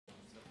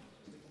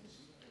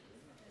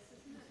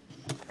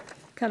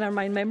Can I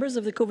remind members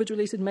of the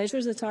COVID-related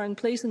measures that are in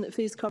place and that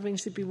face covering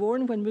should be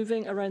worn when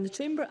moving around the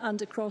Chamber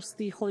and across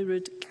the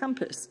Holyrood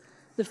campus?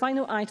 The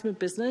final item of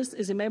business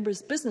is a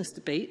members' business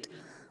debate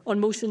on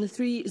motion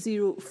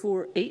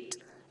 3048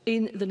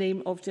 in the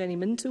name of Jenni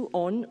Minto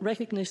on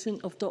recognition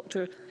of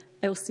Dr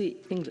Elsie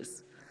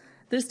Inglis.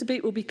 This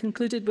debate will be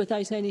concluded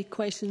without any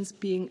questions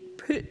being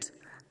put,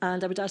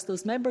 and I would ask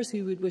those members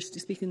who would wish to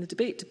speak in the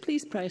debate to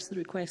please press the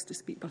request to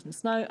speak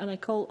buttons now, and I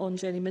call on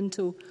Jenni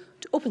Minto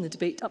to open the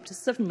debate. Up to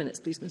 7 minutes,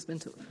 please, Ms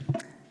Minto.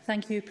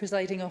 Thank you,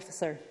 Presiding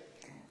Officer.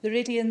 The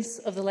radiance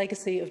of the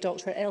legacy of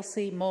Dr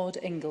Elsie Maud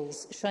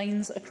Inglis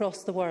shines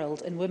across the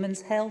world in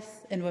women's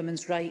health, in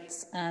women's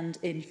rights and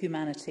in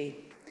humanity.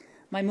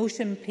 My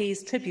motion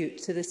pays tribute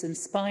to this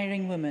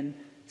inspiring woman,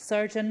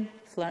 surgeon,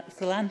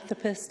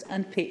 philanthropist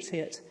and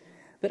patriot,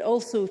 but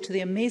also to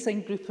the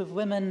amazing group of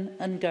women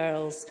and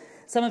girls,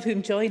 some of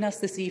whom join us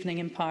this evening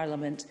in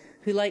Parliament,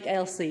 who, like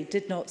Elsie,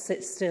 did not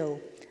sit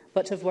still,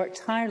 but have worked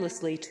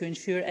tirelessly to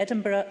ensure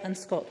Edinburgh and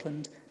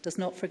Scotland does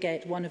not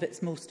forget one of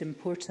its most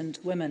important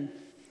women.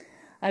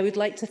 I would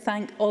like to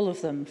thank all of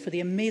them for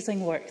the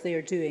amazing work they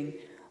are doing,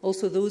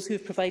 also those who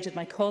have provided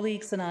my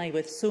colleagues and I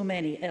with so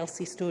many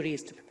Elsie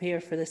stories to prepare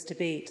for this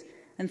debate,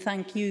 and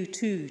thank you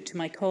too to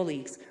my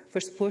colleagues for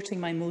supporting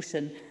my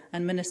motion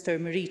and Minister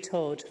Marie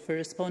Todd for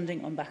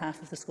responding on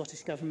behalf of the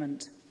Scottish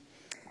Government.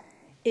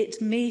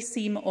 It may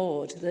seem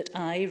odd that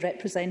I,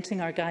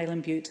 representing Argyll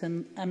and Bute,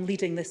 am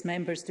leading this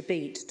members'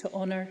 debate to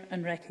honour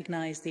and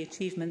recognise the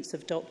achievements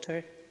of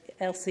Dr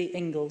Elsie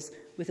Inglis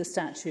with a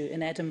statue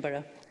in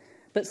Edinburgh.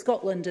 But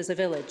Scotland is a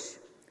village,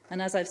 and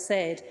as I've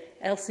said,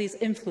 Elsie's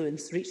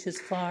influence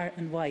reaches far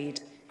and wide,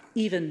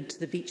 even to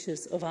the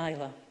beaches of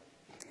Islay.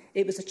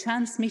 It was a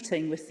chance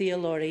meeting with Thea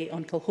Laurie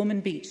on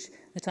Kilchoman Beach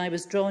that I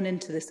was drawn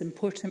into this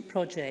important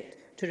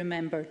project to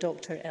remember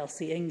Dr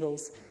Elsie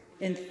Inglis.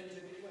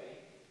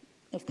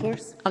 Of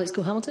course. Alex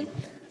Cole-Hamilton.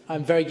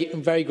 I'm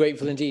very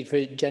grateful indeed for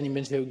Jenni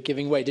Minto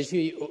giving way. Did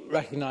she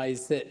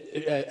recognise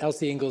that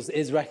Elsie Inglis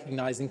is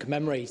recognised and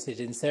commemorated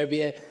in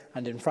Serbia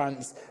and in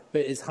France, but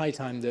it's high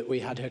time that we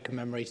had her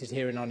commemorated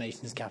here in our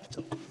nation's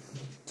capital?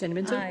 Jenni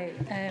Minto.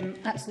 I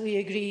absolutely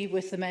agree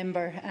with the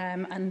member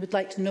and would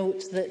like to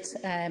note that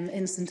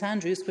in St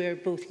Andrews, where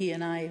both he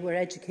and I were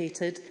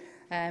educated,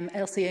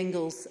 Elsie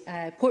Inglis'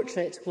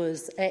 portrait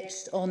was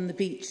etched on the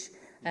beach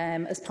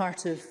as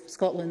part of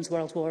Scotland's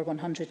World War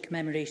 100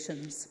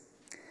 commemorations.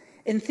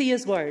 In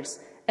Thea's words,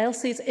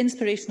 Elsie's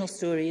inspirational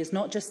story is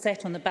not just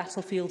set on the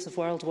battlefields of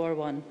World War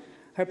I.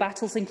 Her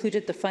battles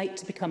included the fight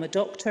to become a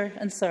doctor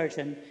and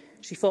surgeon.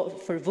 She fought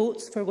for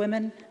votes for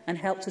women and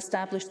helped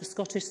establish the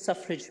Scottish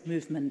suffrage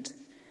movement.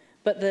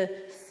 But the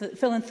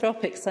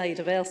philanthropic side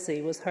of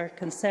Elsie was her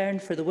concern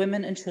for the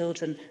women and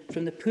children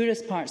from the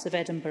poorest parts of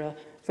Edinburgh,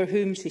 for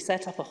whom she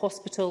set up a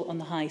hospital on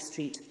the High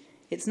Street.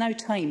 It's now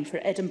time for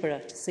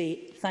Edinburgh to say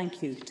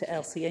thank you to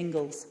Elsie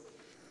Inglis.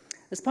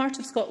 As part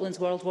of Scotland's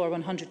World War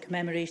 100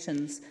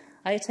 commemorations,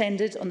 I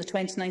attended on the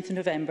 29th of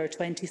November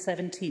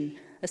 2017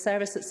 a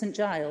service at St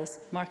Giles,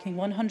 marking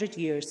 100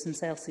 years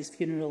since Elsie's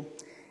funeral.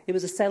 It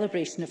was a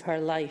celebration of her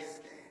life.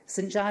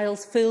 St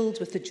Giles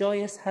filled with the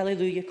joyous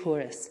Hallelujah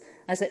chorus,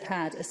 as it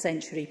had a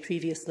century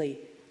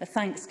previously, a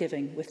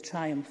thanksgiving with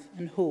triumph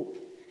and hope.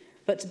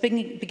 But to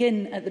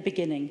begin at the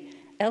beginning,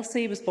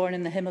 Elsie was born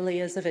in the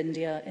Himalayas of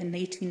India in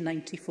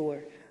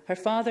 1894. Her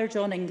father,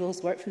 John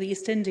Inglis, worked for the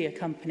East India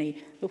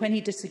Company, but when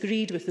he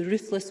disagreed with the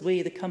ruthless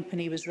way the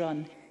company was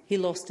run, he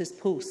lost his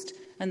post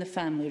and the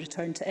family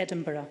returned to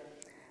Edinburgh.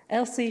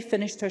 Elsie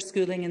finished her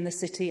schooling in the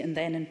city and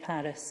then in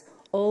Paris,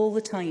 all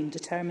the time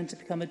determined to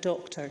become a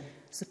doctor,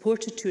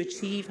 supported to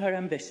achieve her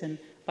ambition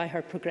by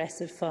her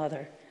progressive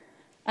father.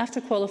 After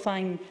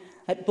qualifying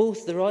at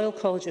both the Royal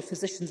College of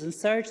Physicians and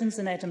Surgeons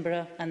in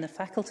Edinburgh and the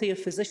Faculty of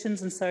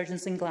Physicians and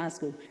Surgeons in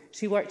Glasgow,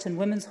 she worked in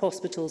women's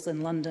hospitals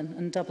in London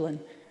and Dublin.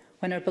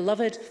 When her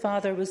beloved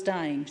father was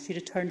dying, she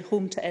returned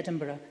home to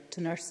Edinburgh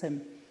to nurse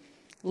him,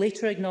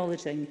 later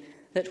acknowledging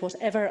that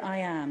whatever I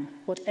am,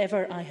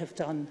 whatever I have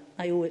done,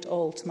 I owe it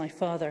all to my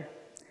father.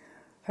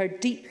 Her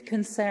deep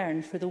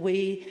concern for the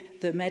way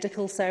the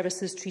medical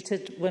services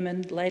treated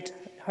women led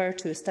her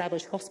to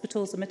establish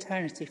hospitals and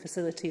maternity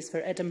facilities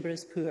for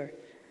Edinburgh's poor.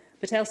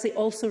 But Elsie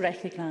also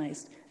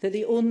recognised that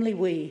the only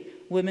way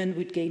women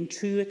would gain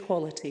true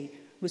equality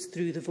was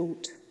through the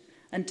vote,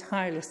 and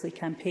tirelessly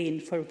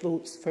campaigned for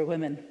votes for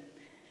women.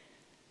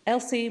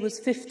 Elsie was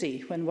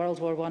 50 when World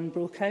War I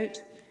broke out.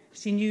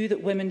 She knew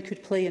that women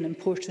could play an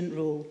important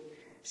role.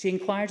 She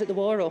inquired at the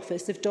War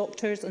Office if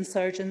doctors and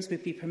surgeons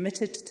would be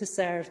permitted to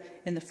serve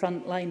in the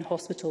frontline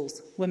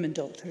hospitals, women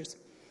doctors.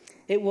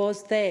 It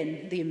was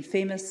then the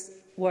infamous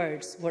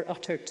words were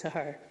uttered to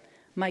her,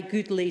 "My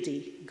good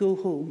lady, go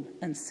home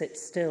and sit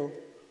still."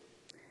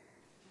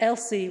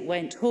 Elsie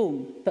went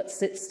home, but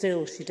sit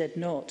still she did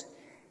not.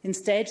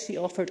 Instead, she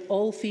offered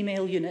all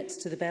female units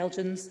to the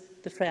Belgians,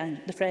 the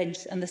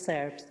French and the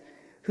Serbs,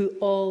 who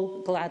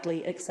all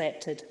gladly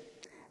accepted.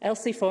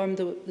 Elsie formed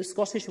the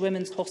Scottish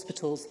Women's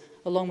Hospitals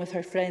along with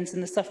her friends in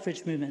the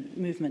suffrage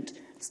movement,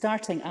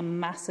 starting a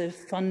massive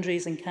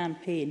fundraising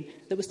campaign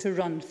that was to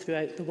run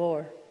throughout the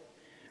war.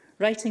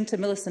 Writing to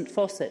Millicent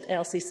Fawcett,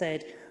 Elsie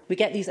said, "We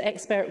get these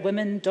expert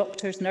women,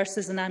 doctors,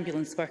 nurses and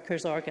ambulance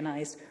workers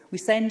organised. We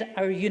send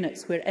our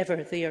units wherever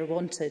they are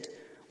wanted.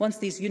 Once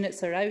these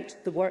units are out,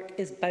 the work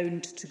is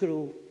bound to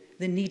grow.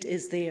 The need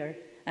is there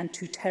and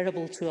too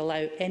terrible to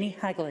allow any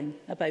haggling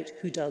about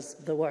who does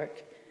the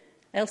work."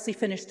 Elsie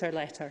finished her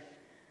letter,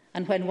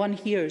 and when one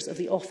hears of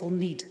the awful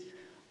need,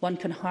 one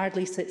can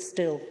hardly sit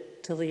still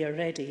till they are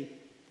ready.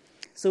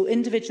 So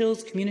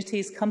individuals,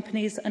 communities,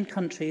 companies and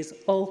countries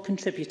all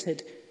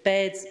contributed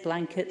beds,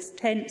 blankets,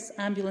 tents,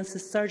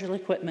 ambulances, surgical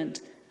equipment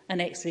and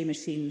X-ray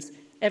machines,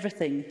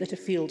 everything that a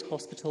field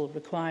hospital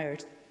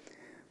required.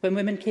 When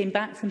women came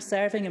back from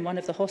serving in one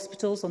of the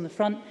hospitals on the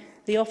front,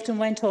 they often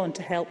went on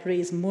to help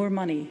raise more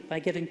money by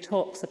giving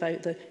talks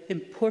about the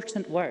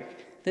important work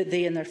that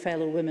they and their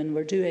fellow women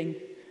were doing.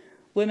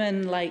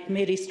 Women like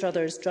Mary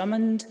Struthers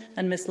Drummond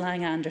and Miss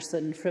Lang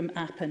Anderson from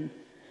Appin,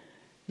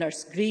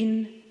 Nurse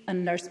Green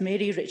and Nurse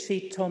Mary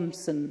Ritchie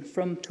Thompson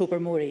from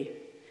Tobermory,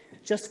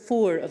 just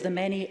 4 of the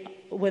many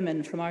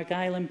women from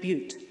Argyll and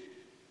Bute.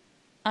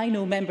 I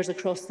know members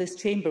across this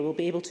chamber will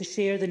be able to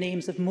share the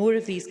names of more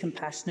of these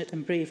compassionate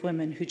and brave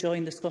women who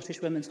joined the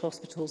Scottish Women's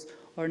Hospitals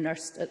or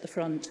nursed at the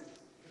front.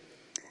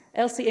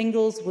 Elsie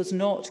Inglis was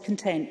not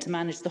content to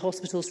manage the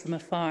hospitals from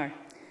afar.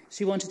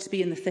 She wanted to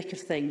be in the thick of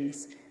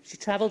things. She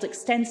travelled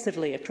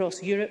extensively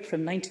across Europe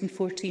from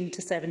 1914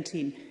 to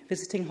 17,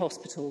 visiting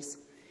hospitals.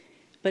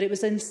 But it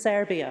was in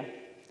Serbia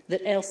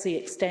that Elsie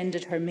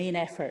extended her main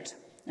effort,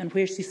 and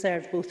where she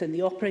served both in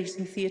the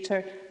operating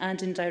theatre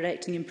and in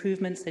directing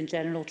improvements in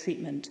general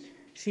treatment.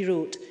 She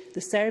wrote,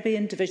 "The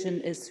Serbian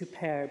division is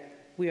superb.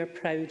 We are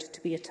proud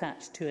to be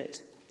attached to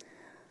it."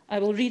 I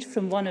will read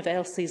from one of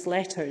Elsie's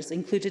letters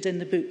included in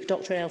the book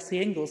Dr.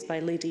 Elsie Inglis by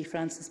Lady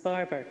Frances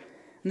Barber.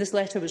 And this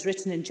letter was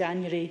written in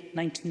January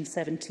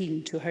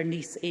 1917 to her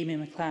niece Amy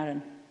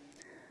McLaren.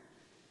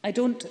 "I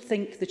don't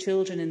think the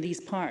children in these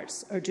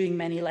parts are doing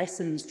many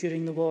lessons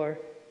during the war,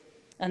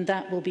 and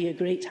that will be a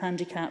great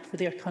handicap for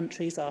their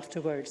countries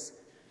afterwards.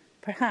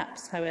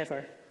 Perhaps,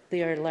 however,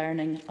 they are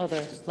learning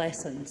other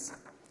lessons.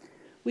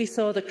 We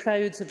saw the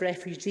crowds of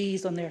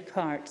refugees on their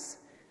carts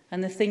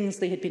and the things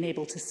they had been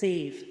able to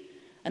save,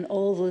 and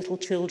all the little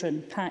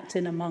children packed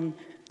in among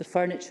the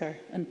furniture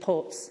and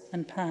pots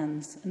and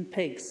pans and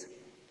pigs."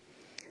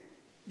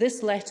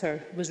 This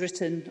letter was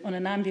written on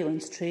an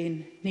ambulance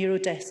train near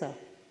Odessa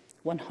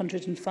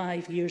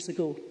 105 years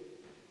ago.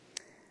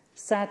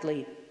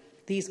 Sadly,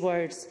 these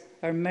words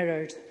are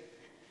mirrored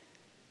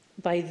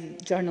by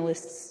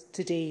journalists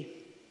today.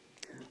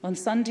 On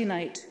Sunday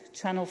night,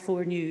 Channel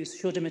 4 News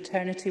showed a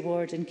maternity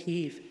ward in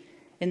Kyiv.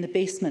 In the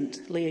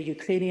basement lay a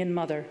Ukrainian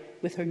mother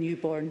with her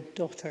newborn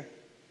daughter.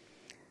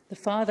 The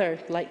father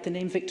liked the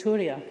name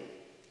Victoria,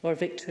 or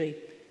Victory,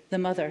 the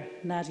mother,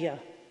 Nadia,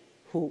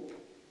 hope.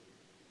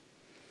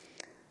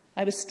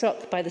 I was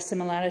struck by the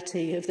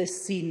similarity of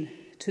this scene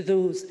to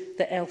those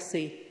that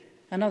Elsie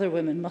and other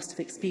women must have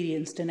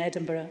experienced in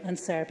Edinburgh and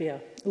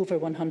Serbia over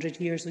 100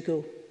 years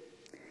ago.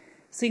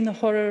 Seeing the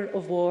horror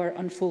of war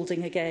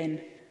unfolding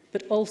again,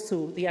 but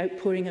also the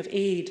outpouring of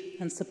aid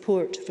and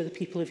support for the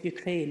people of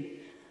Ukraine,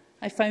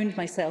 I found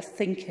myself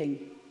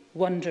thinking,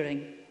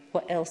 wondering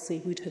what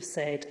Elsie would have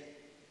said.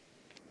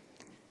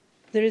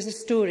 There is a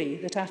story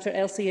that after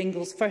Elsie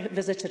Inglis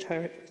visited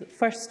her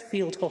first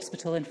field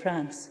hospital in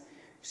France,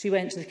 she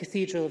went to the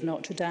Cathedral of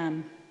Notre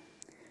Dame.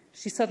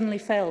 She suddenly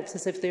felt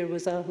as if there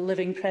was a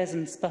living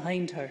presence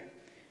behind her.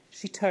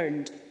 She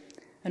turned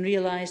and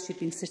realised she'd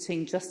been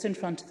sitting just in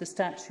front of the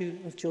statue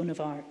of Joan of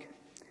Arc.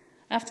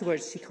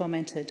 Afterwards, she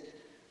commented,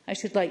 "I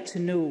should like to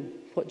know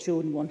what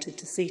Joan wanted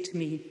to say to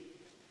me."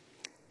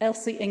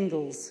 Elsie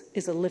Inglis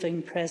is a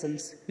living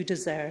presence who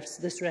deserves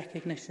this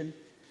recognition.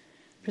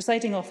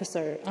 Presiding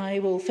Officer, I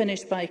will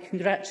finish by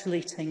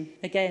congratulating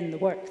again the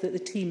work that the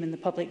team in the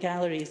public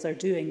galleries are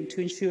doing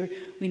to ensure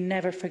we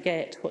never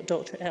forget what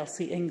Dr.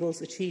 Elsie Inglis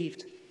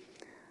achieved.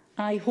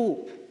 I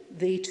hope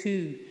they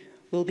too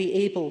will be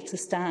able to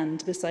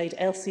stand beside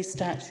Elsie's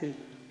statue,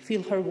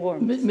 feel her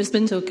warmth. Ms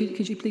Minto,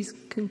 could you please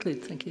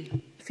conclude? Thank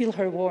you. Feel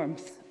her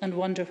warmth and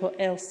wonder what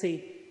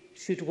Elsie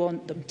should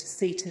want them to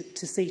say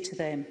to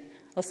them.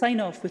 I'll sign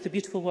off with the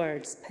beautiful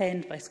words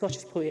penned by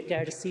Scottish poet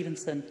Gerda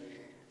Stevenson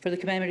for the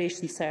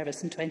commemoration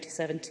service in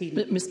 2017.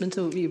 But Ms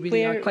Minto, you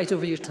really are quite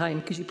over your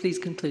time. Could you please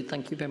conclude?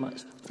 Thank you very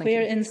much. Thank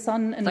you. In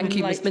sun and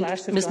moonlight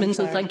flash of Ms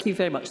Minto, gunfire. thank you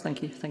very much.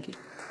 Thank you. Thank you.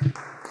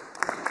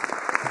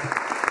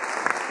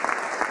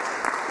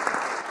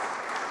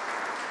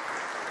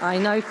 I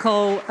now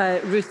call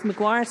Ruth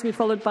Maguire to be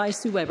followed by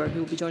Sue Webber,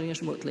 who will be joining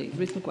us remotely.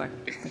 Ruth Maguire.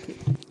 Thank you.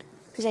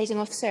 Presiding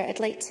Officer, I'd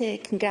like to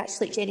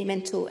congratulate Jenni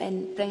Minto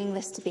in bringing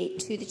this debate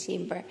to the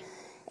Chamber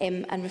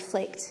and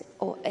reflect,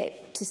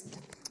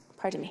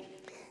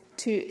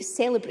 to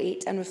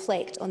celebrate and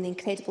reflect on the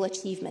incredible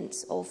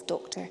achievements of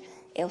Dr.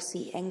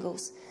 Elsie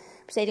Inglis.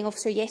 Presiding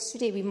Officer,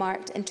 yesterday we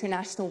marked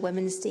International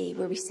Women's Day,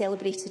 where we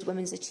celebrated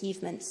women's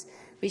achievements,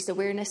 raised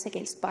awareness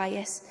against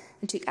bias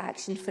and took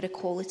action for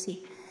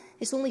equality.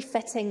 It's only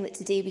fitting that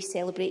today we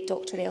celebrate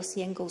Dr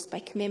Elsie Inglis by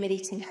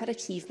commemorating her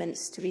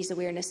achievements to raise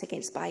awareness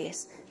against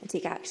bias and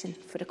take action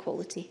for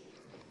equality.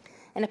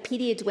 In a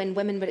period when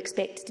women were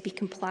expected to be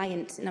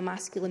compliant in a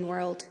masculine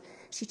world,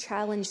 she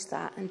challenged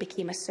that and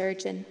became a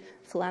surgeon,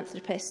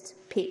 philanthropist,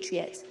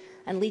 patriot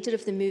and leader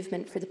of the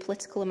movement for the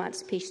political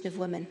emancipation of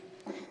women.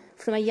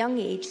 From a young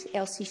age,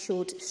 Elsie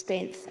showed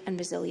strength and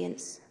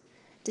resilience.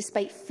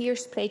 Despite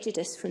fierce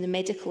prejudice from the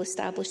medical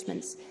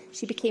establishments,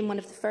 she became one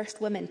of the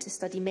first women to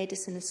study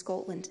medicine in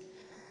Scotland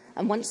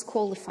and, once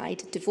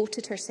qualified,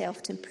 devoted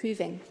herself to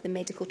improving the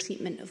medical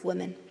treatment of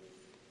women.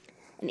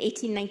 In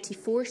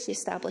 1894, she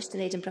established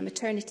an Edinburgh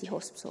maternity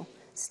hospital,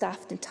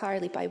 staffed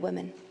entirely by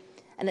women,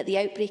 and at the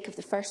outbreak of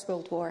the First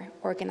World War,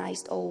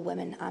 organised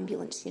all-women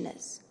ambulance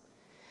units.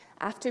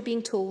 After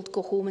being told,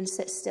 "Go home and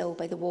sit still,"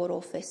 by the War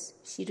Office,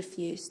 she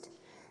refused.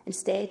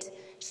 Instead,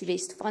 she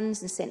raised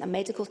funds and sent a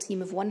medical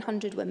team of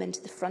 100 women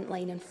to the front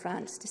line in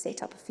France to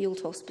set up a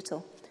field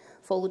hospital,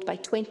 followed by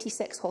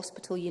 26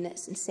 hospital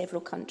units in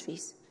several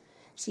countries.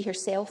 She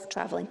herself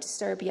travelling to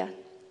Serbia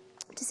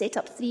to set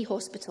up 3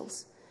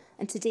 hospitals.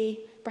 And today,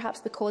 perhaps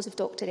because of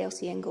Dr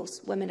Elsie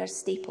Inglis, women are a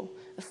staple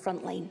of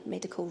frontline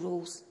medical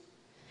roles.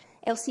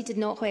 Elsie did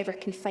not, however,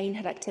 confine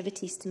her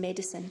activities to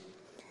medicine.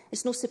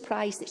 It's no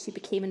surprise that she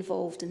became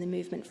involved in the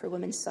movement for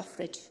women's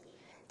suffrage,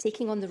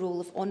 taking on the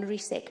role of Honorary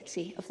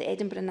Secretary of the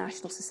Edinburgh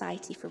National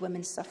Society for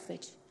Women's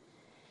Suffrage.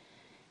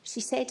 She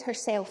said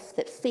herself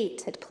that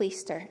fate had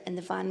placed her in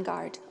the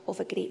vanguard of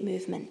a great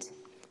movement,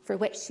 for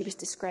which she was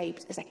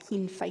described as a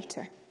keen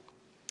fighter.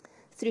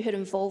 Through her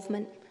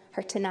involvement,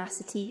 her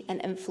tenacity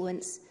and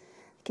influence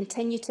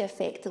continue to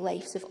affect the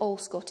lives of all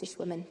Scottish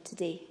women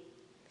today.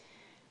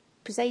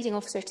 Presiding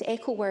Officer, to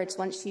echo words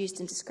once used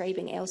in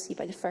describing Elsie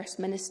by the First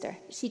Minister,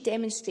 she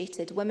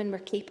demonstrated women were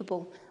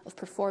capable of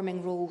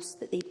performing roles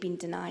that they'd been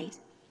denied.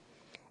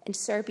 In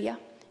Serbia,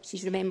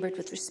 she's remembered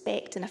with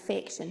respect and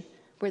affection,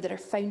 where there are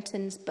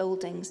fountains,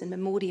 buildings and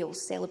memorials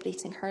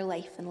celebrating her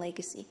life and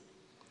legacy.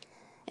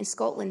 In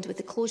Scotland, with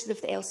the closure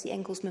of the Elsie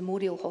Inglis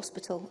Memorial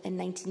Hospital in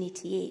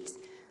 1988,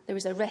 there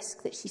was a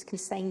risk that she's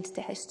consigned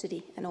to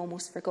history and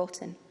almost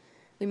forgotten.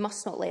 We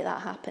must not let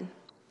that happen.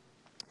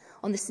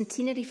 On the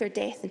centenary of her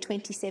death in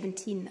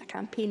 2017, a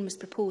campaign was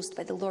proposed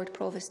by the Lord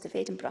Provost of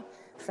Edinburgh,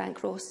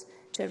 Frank Ross,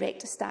 to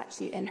erect a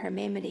statue in her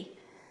memory.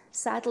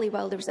 Sadly,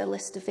 while there was a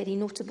list of very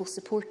notable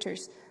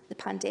supporters, the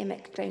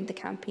pandemic ground the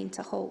campaign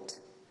to a halt.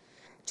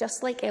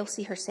 Just like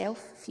Elsie herself,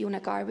 Fiona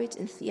Garwood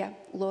and Thea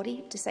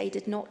Laurie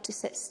decided not to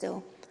sit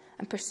still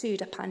and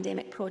pursued a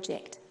pandemic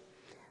project,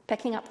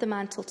 picking up the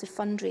mantle to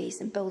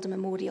fundraise and build a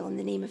memorial in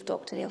the name of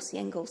Dr Elsie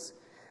Inglis.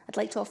 I'd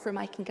like to offer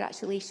my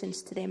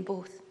congratulations to them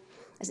both,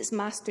 as it's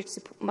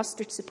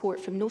mustered support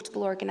from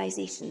notable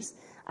organisations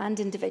and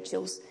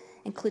individuals,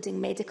 including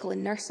medical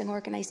and nursing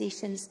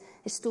organisations,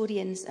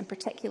 historians and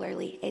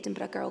particularly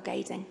Edinburgh Girl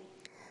Guiding.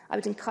 I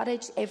would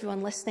encourage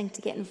everyone listening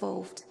to get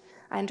involved.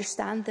 I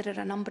understand there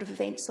are a number of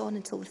events on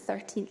until the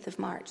 13th of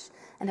March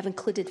and have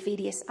included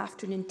various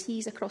afternoon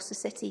teas across the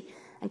city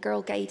and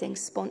Girl Guiding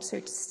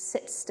sponsored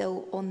Sit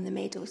Still on the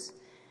Meadows.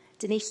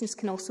 Donations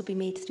can also be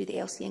made through the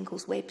Elsie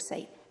Inglis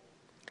website.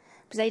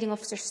 Presiding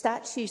Officer,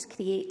 statues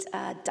create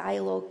a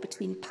dialogue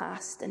between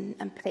past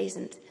and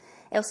present.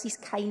 Elsie's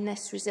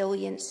kindness,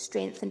 resilience,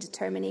 strength and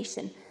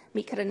determination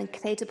make her an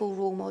incredible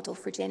role model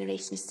for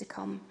generations to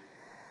come.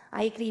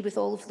 I agree with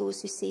all of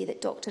those who say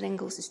that Dr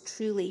Inglis is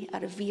truly a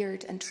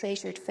revered and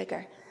treasured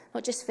figure,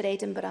 not just for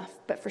Edinburgh,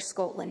 but for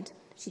Scotland.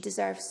 She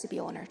deserves to be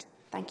honoured.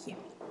 Thank you.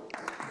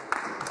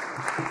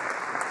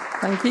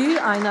 Thank you.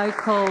 I now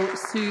call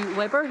Sue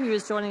Webber, who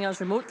is joining us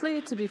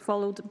remotely, to be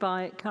followed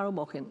by Carol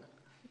Mockin.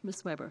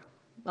 Ms Webber.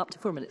 Up to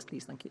 4 minutes,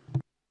 please. Thank you.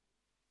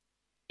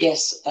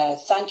 Yes,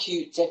 thank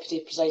you,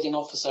 Deputy Presiding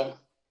Officer.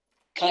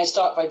 Can I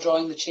start by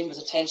drawing the Chamber's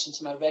attention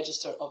to my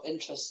register of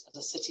interest as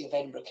a City of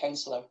Edinburgh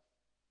councillor?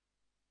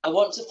 I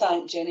want to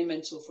thank Jenni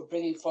Minto for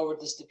bringing forward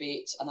this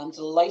debate, and I'm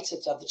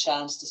delighted to have the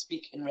chance to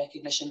speak in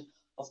recognition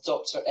of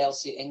Dr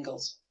Elsie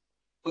Inglis.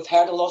 We've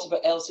heard a lot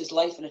about Elsie's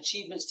life and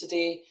achievements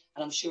today,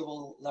 and I'm sure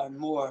we'll learn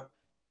more.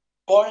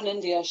 Born in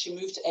India, she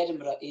moved to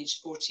Edinburgh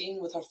aged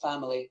 14 with her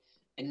family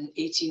in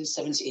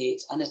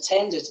 1878 and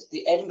attended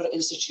the Edinburgh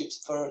Institute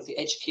for the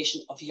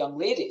Education of Young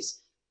Ladies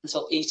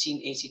until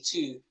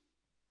 1882.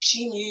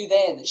 She knew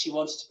then that she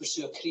wanted to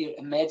pursue a career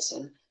in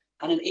medicine,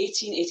 and in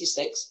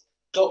 1886,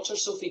 Dr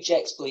Sophie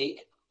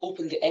Jex-Blake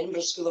opened the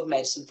Edinburgh School of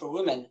Medicine for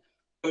Women,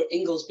 where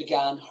Inglis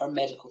began her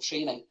medical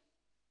training.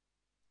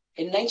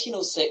 In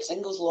 1906,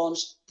 Inglis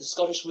launched the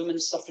Scottish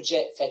Women's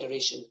Suffragette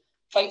Federation,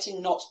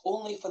 fighting not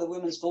only for the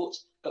women's vote,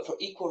 but for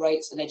equal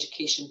rights in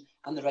education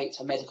and the right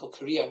to a medical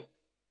career.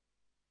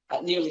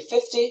 At nearly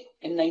 50,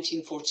 in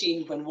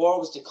 1914, when war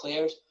was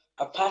declared,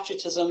 her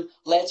patriotism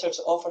led her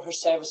to offer her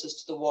services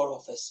to the War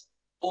Office,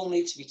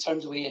 only to be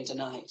turned away and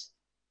denied.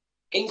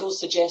 Inglis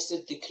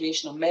suggested the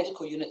creation of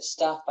medical units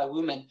staffed by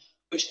women,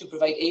 which could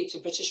provide aid to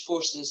British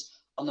forces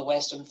on the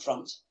Western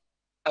Front.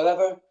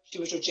 However, she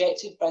was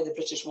rejected by the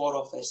British War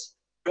Office,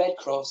 Red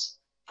Cross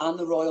and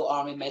the Royal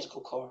Army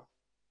Medical Corps,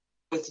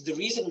 with the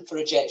reason for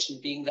rejection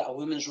being that a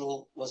woman's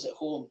role was at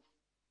home.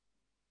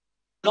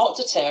 Not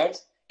deterred,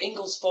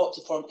 Inglis fought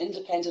to form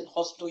independent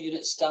hospital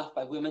units staffed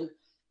by women,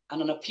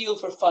 and an appeal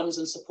for funds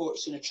and support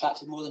soon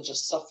attracted more than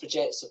just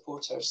suffragette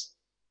supporters.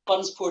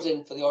 Funds poured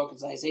in for the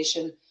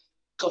organisation,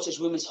 Scottish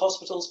Women's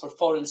Hospitals for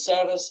Foreign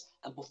Service,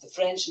 and both the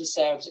French and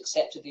Serbs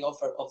accepted the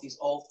offer of these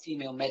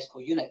all-female medical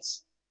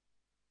units.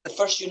 The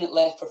first unit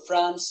left for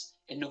France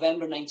in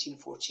November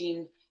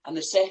 1914, and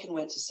the second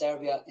went to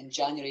Serbia in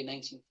January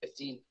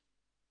 1915.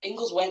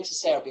 Inglis went to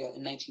Serbia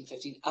in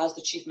 1915 as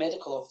the chief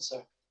medical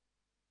officer.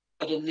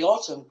 But in the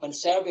autumn, when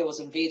Serbia was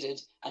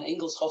invaded and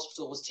Inglis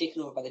Hospital was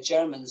taken over by the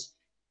Germans,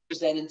 she was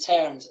then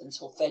interned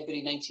until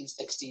February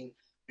 1916,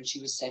 when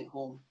she was sent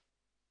home.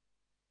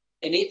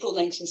 In April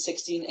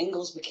 1916,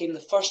 Inglis became the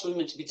first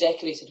woman to be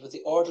decorated with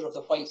the Order of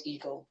the White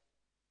Eagle,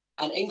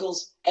 and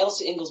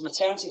Elsie Inglis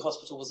Maternity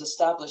Hospital was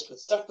established with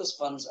surplus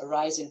funds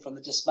arising from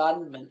the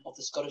disbandment of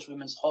the Scottish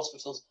Women's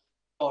Hospitals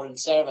Foreign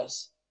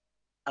Service,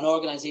 an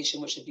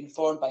organisation which had been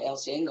formed by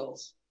Elsie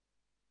Inglis.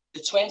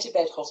 The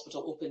 20-bed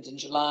hospital opened in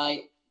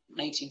July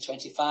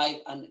 1925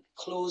 and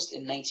closed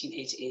in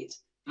 1988.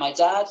 My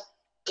dad,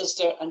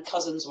 sister and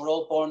cousins were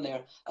all born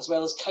there, as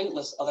well as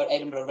countless other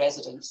Edinburgh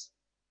residents.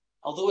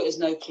 Although it is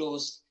now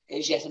closed, it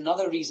is yet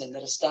another reason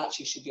that a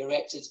statue should be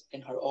erected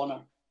in her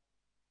honour.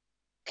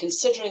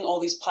 Considering all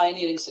these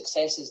pioneering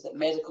successes that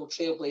medical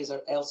trailblazer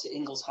Elsie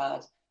Inglis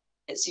had,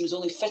 it seems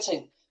only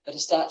fitting that a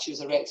statue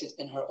is erected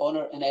in her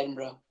honour in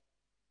Edinburgh.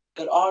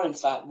 There are, in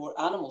fact, more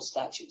animal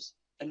statues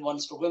than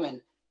ones for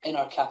women in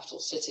our capital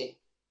city.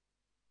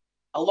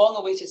 A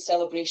long-awaited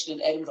celebration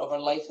in Edinburgh of her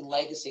life and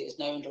legacy is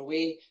now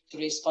underway to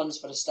raise funds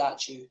for a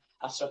statue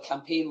after a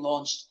campaign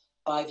launched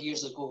 5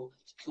 years ago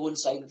to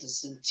coincide with the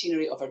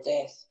centenary of her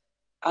death,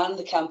 and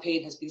the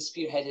campaign has been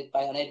spearheaded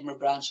by an Edinburgh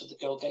branch of the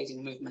Girl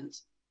Guiding movement.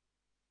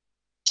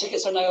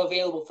 Tickets are now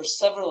available for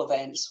several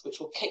events, which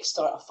will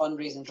kickstart a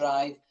fundraising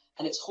drive,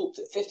 and it's hoped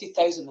that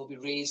 £50,000 will be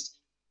raised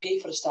to pay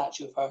for a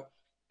statue of her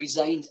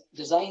designed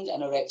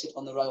and erected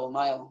on the Royal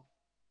Mile.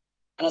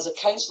 And as a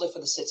councillor for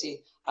the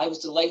city, I was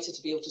delighted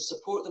to be able to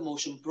support the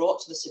motion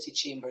brought to the City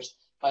Chambers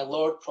by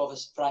Lord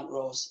Provost Frank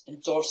Ross,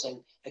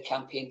 endorsing the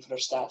campaign for her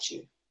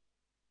statue.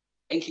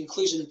 In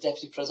conclusion,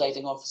 Deputy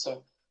Presiding Officer,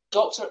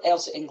 Dr.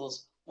 Elsie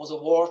Inglis was a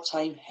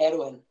wartime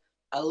heroine,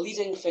 a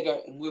leading figure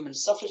in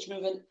women's suffrage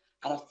movement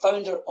and a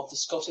founder of the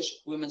Scottish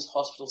Women's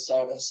Hospital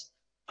Service.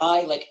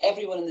 I, like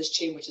everyone in this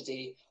chamber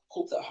today,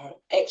 hope that her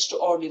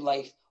extraordinary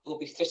life will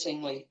be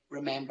fittingly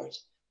remembered.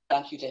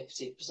 Thank you,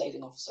 Deputy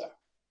Presiding Officer.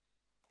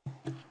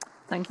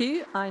 Thank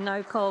you. I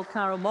now call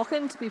Carol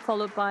Mockin to be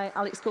followed by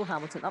Alex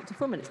Cole-Hamilton. Up to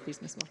 4 minutes,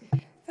 please, Ms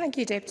Mockin. Thank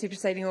you, Deputy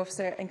Presiding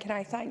Officer, and can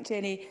I thank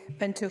Jenni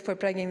Minto for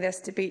bringing this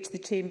debate to the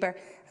Chamber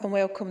and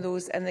welcome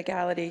those in the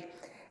gallery.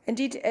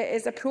 Indeed, it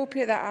is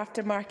appropriate that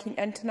after marking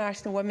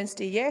International Women's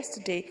Day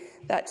yesterday,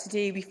 that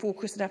today we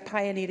focus on a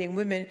pioneering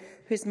woman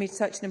who has made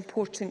such an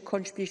important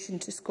contribution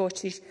to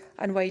Scottish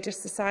and wider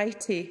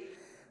society.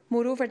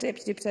 Moreover,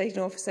 Deputy Presiding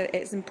Officer, it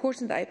is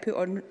important that I put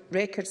on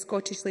record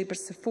Scottish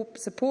Labour's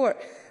support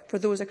for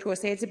those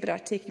across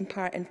Edinburgh taking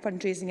part in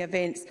fundraising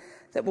events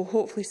that will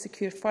hopefully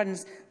secure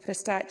funds for a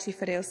statue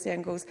for Elsie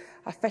Inglis,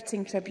 a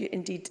fitting tribute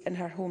indeed in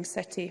her home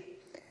city.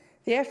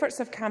 The efforts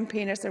of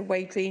campaigners are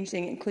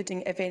wide-ranging,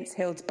 including events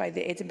held by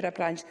the Edinburgh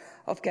branch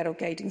of Girl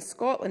Guiding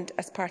Scotland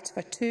as part of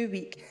a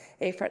 2-week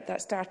effort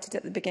that started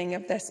at the beginning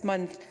of this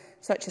month,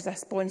 such as a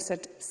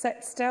sponsored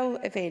Sit Still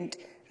event,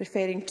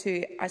 referring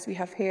to, as we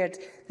have heard,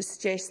 the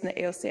suggestion that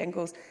Elsie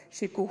Inglis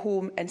should go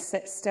home and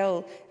sit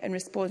still in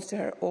response to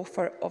her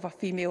offer of a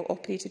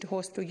female-operated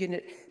hospital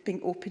unit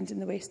being opened in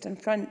the Western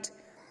Front.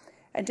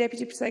 And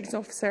Deputy Presiding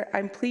Officer, I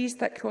am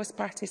pleased that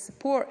cross-party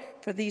support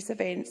for these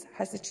events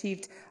was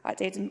achieved at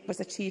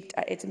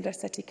Edinburgh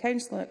City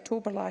Council in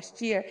October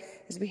last year,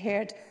 as we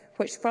heard,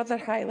 which further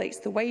highlights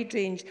the wide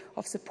range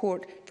of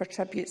support for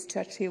tributes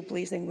to a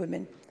trailblazing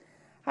woman.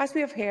 As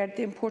we have heard,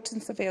 the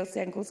importance of Elsie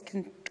Inglis'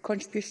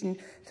 contribution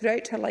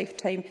throughout her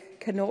lifetime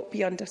cannot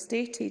be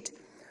understated.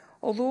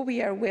 Although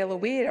we are well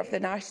aware of the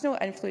national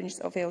influence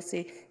of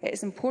Elsie, it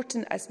is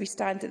important, as we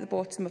stand at the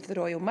bottom of the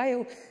Royal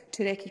Mile,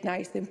 to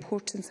recognise the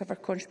importance of her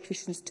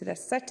contributions to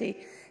this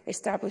city,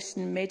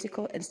 establishing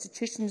medical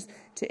institutions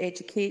to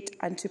educate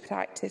and to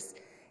practice.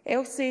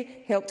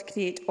 Elsie helped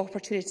create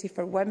opportunity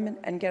for women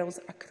and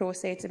girls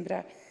across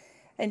Edinburgh.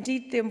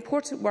 Indeed, the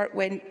important work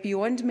went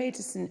beyond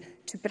medicine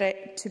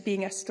to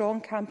being a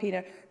strong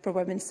campaigner for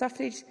women's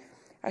suffrage,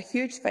 a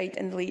huge fight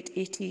in the late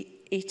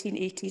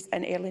 1880s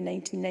and early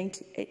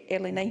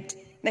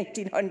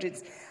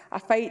 1900s, a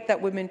fight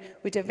that women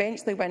would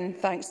eventually win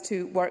thanks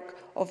to work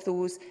of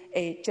those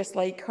just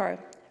like her.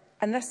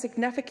 And this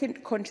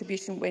significant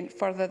contribution went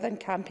further than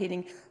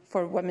campaigning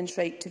for women's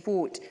right to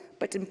vote,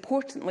 but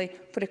importantly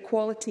for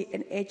equality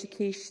in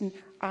education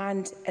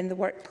and in the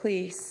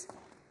workplace.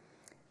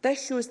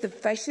 This shows the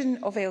vision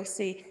of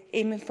Elsie,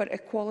 aiming for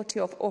equality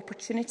of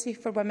opportunity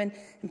for women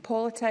in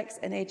politics,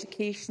 in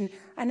education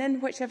and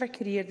in whichever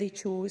career they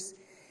chose.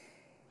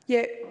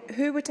 Yet,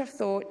 who would have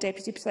thought,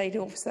 Deputy Presiding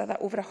Officer, that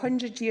over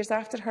 100 years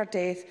after her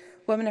death,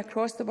 women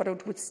across the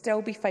world would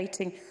still be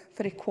fighting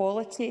for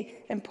equality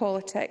in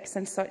politics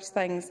and such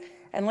things?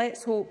 And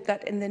let's hope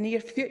that in the near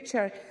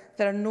future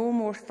there are no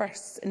more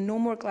firsts and no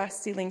more glass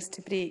ceilings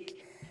to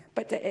break.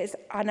 But it is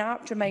an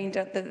apt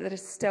reminder that there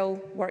is still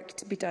work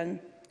to be done.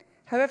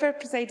 However,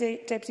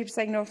 Deputy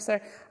Presiding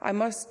Officer, I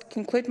must not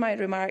conclude my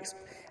remarks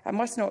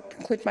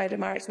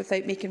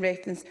without making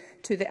reference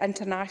to the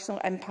international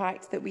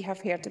impact that we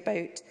have heard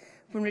about.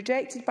 When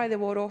rejected by the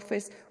War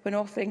Office when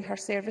offering her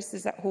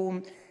services at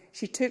home,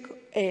 she took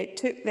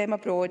them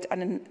abroad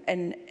and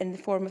in the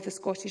form of the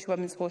Scottish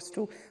Women's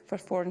Hospital for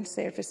Foreign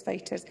Service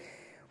Fighters,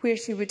 where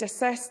she would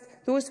assist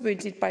those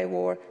wounded by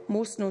war,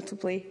 most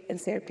notably in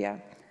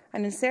Serbia.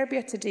 And in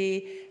Serbia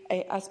today,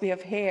 as we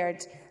have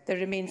heard, there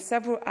remain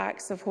several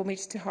acts of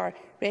homage to her,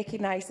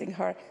 recognising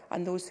her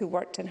and those who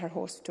worked in her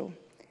hospital.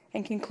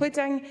 In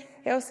concluding,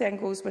 Elsie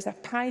Inglis was a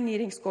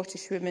pioneering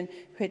Scottish woman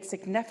who had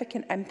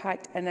significant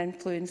impact and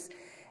influence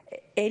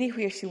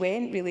anywhere she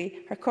went, really.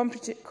 Her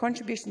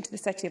contribution to the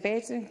City of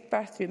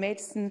Edinburgh through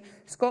medicine,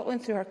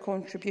 Scotland through her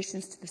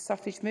contributions to the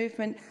suffrage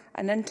movement,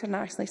 and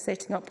internationally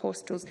setting up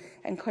hospitals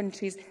in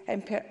countries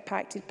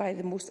impacted by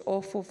the most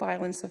awful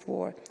violence of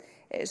war.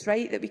 It is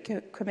right that we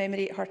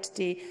commemorate her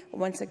today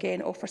and once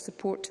again offer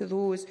support to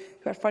those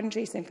who are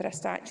fundraising for a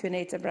statue in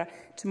Edinburgh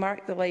to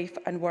mark the life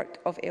and work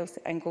of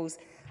Elsie Inglis.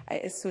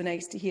 It is so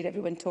nice to hear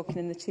everyone talking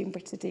in the chamber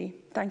today.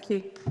 Thank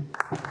you.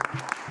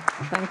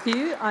 Thank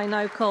you. I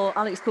now call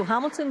Alex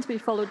Cole-Hamilton to be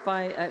followed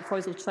by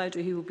Faisal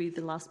Chowdhury, who will be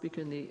the last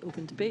speaker in the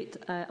open debate.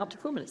 Up to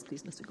 4 minutes,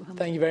 please, Mr Cole-Hamilton.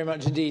 Thank you very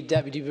much indeed,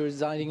 Deputy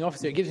Presiding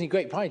Officer. It gives me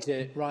great pride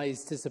to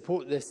rise to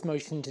support this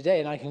motion today,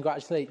 and I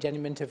congratulate Jenni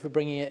Minto for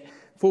bringing it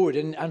forward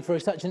and for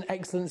such an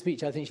excellent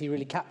speech. I think she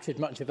really captured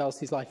much of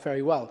Elsie's life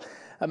very well.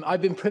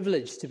 I've been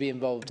privileged to be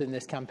involved in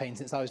this campaign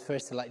since I was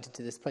first elected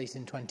to this place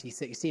in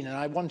 2016, and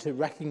I want to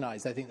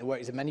recognise, I think, the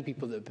works of many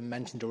people that have been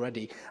mentioned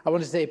already. I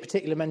want to say a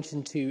particular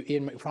mention to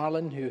Ian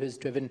McFarlane, who has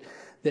driven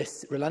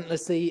this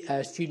relentlessly,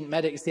 student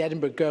medics, the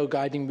Edinburgh Girl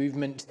Guiding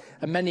Movement,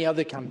 and many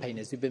other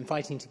campaigners who've been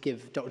fighting to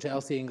give Dr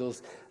Elsie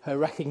Inglis her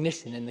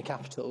recognition in the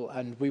capital,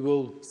 and we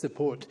will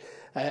support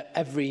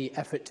every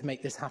effort to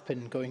make this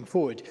happen going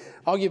forward.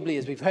 Arguably,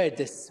 as we've heard,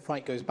 this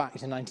fight goes back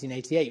to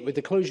 1988, with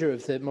the closure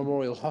of the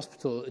Memorial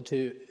Hospital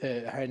to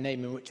her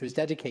name in which it was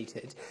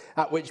dedicated,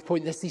 at which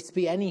point there ceased to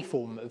be any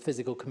form of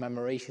physical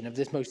commemoration of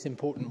this most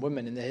important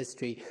woman in the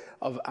history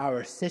of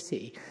our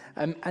city.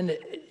 And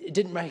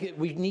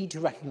we need to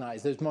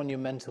recognise those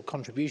monumental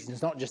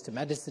contributions, not just to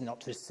medicine,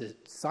 not just to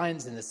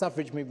science and the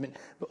suffrage movement,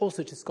 but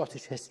also to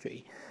Scottish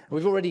history. And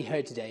we've already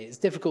heard today, it's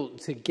difficult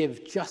to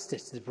give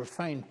justice to the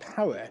profound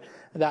power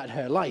that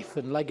her life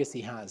and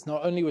legacy has.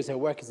 Not only was her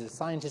work as a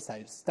scientist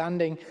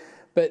outstanding,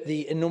 but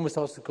the enormous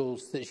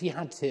obstacles that she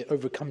had to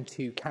overcome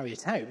to carry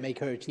it out make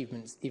her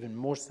achievements even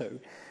more so.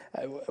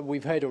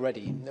 We've heard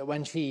already that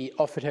when she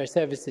offered her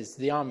services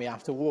to the army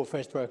after war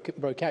first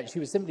broke out, she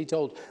was simply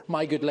told,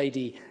 "My good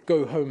lady,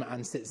 go home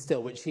and sit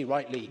still," which she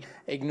rightly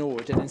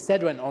ignored, and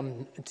instead went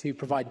on to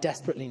provide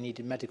desperately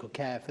needed medical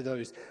care for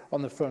those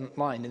on the front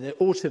line. In the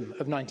autumn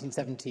of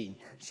 1917,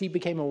 she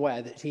became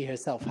aware that she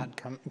herself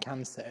had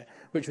cancer,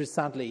 which was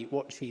sadly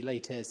what she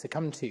later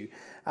succumbed to.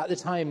 At the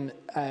time,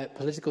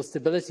 political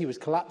stability was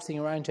collapsing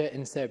around her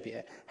in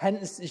Serbia.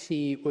 Hence,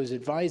 she was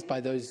advised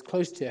by those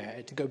close to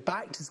her to go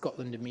back to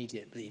Scotland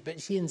immediately, but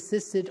she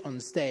insisted on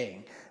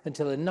staying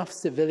until enough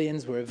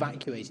civilians were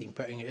evacuating,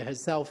 putting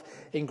herself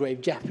in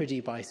grave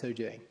jeopardy by so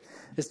doing.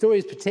 The story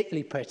is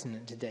particularly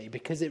pertinent today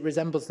because it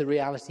resembles the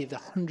reality of the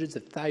hundreds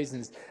of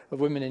thousands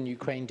of women in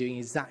Ukraine doing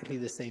exactly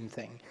the same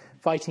thing,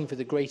 fighting for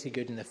the greater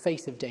good in the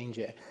face of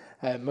danger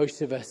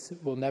most of us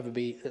will never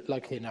be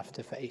lucky enough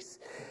to face.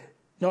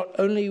 Not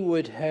only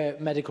would her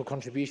medical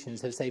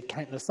contributions have saved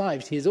countless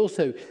lives, she is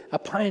also a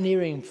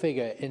pioneering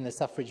figure in the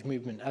suffrage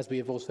movement, as we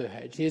have also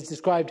heard. She is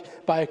described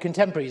by her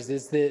contemporaries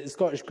as the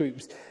Scottish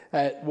groups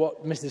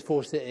what Mrs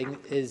Fawcett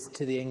is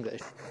to the English.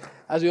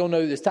 As we all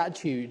know, the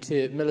statue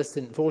to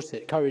Millicent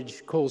Fawcett,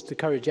 Courage Calls to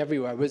Courage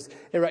Everywhere, was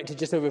erected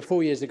just over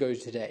 4 years ago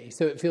today.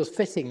 So it feels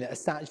fitting that a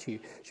statue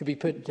should be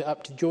put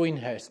up to join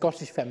her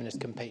Scottish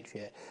feminist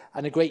compatriot,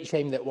 and a great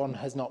shame that one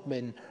has not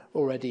been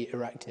already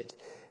erected.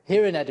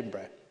 Here in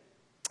Edinburgh,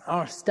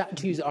 our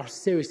statues are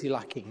seriously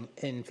lacking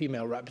in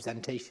female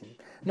representation.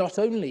 Not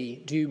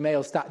only do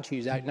male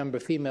statues outnumber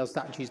female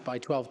statues by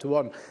 12 to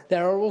 1,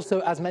 there are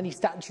also as many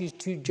statues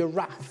to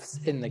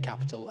giraffes in the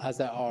capital as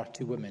there are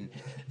to women.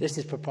 This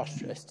is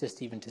preposterous,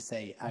 just even to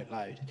say out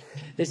loud.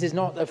 This is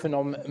not a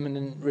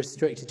phenomenon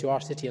restricted to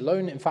our city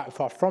alone. In fact,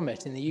 far from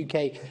it. In the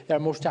UK, there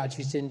are more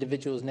statues to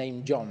individuals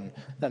named John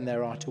than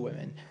there are to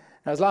women.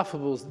 Now, as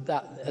laughable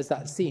as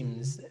that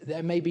seems,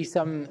 there may be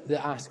some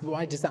that ask,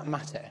 why does that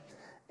matter?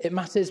 It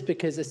matters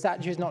because a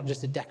statue is not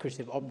just a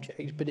decorative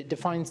object, but it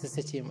defines the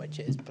city in which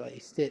it is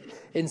placed. It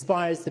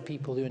inspires the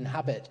people who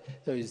inhabit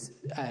those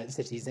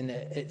cities, and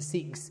it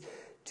seeks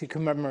to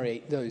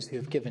commemorate those who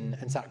have given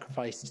and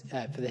sacrificed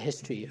for the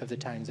history of the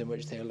towns in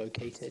which they are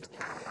located.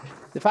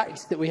 The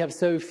fact that we have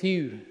so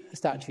few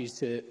statues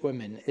to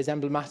women is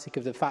emblematic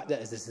of the fact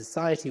that as a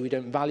society we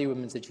don't value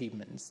women's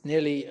achievements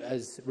nearly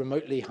as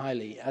remotely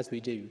highly as we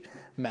do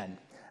men.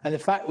 And the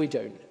fact we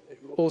don't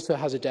also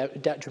has a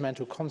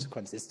detrimental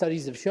consequences.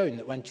 Studies have shown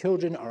that when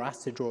children are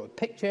asked to draw a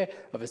picture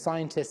of a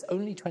scientist,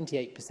 only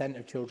 28%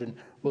 of children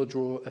will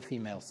draw a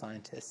female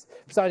scientist.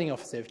 Presiding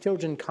officer, if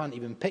children can't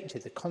even picture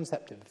the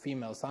concept of a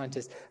female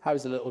scientist, how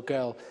is a little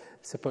girl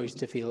supposed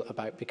to feel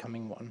about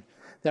becoming one?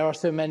 There are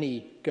so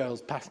many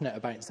girls passionate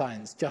about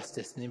science,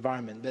 justice and the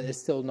environment, but there's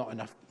still not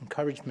enough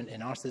encouragement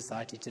in our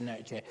society to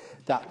nurture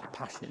that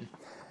passion.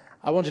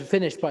 I want to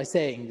finish by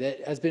saying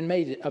that, as has been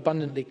made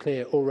abundantly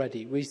clear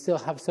already, we still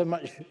have so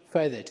much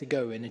further to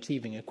go in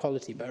achieving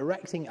equality, but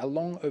erecting a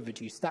long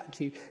overdue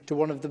statue to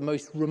one of the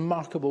most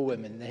remarkable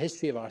women in the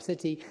history of our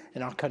city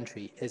and our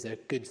country is a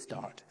good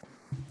start.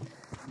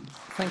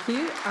 Thank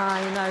you.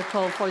 I now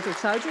call Faisal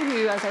Chowdhury,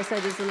 who, as I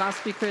said, is the last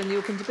speaker in the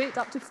open debate.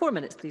 Up to 4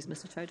 minutes, please,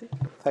 Mr Chowdhury.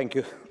 Thank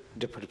you,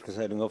 Deputy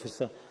Presiding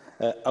Officer.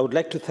 I would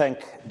like to thank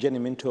Jenni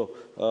Minto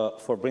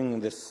for bringing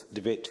this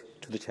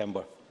debate to the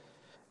Chamber.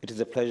 It is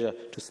a pleasure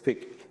to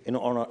speak in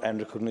honour and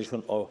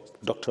recognition of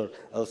Dr.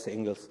 Elsie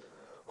Inglis,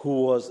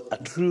 who was a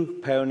true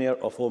pioneer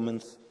of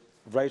women's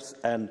rights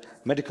and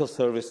medical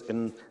service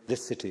in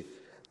this city,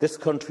 this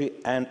country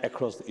and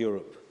across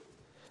Europe.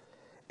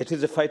 It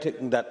is a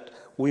fighting that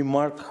we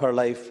mark her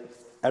life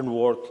and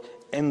work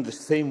in the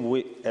same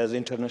way as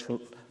International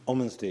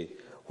Women's Day,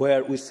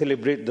 where we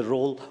celebrate the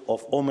role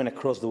of women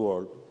across the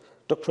world.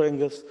 Dr.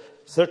 Inglis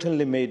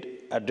certainly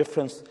made a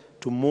difference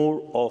to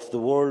more of the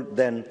world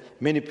than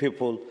many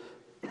people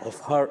of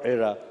her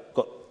era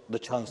got the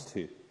chance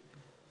to.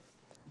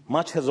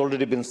 Much has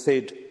already been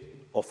said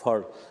of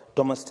her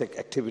domestic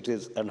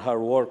activities and her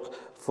work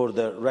for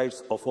the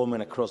rights of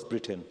women across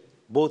Britain,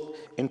 both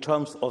in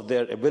terms of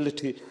their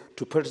ability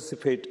to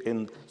participate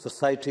in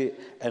society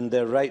and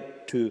their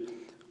right to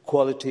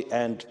quality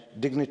and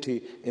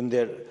dignity in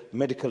their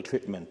medical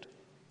treatment.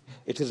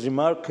 It is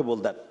remarkable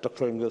that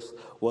Dr. Inglis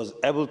was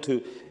able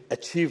to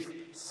achieve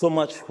so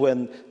much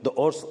when the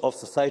odds of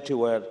society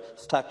were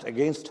stacked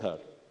against her.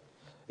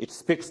 It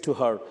speaks to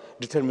her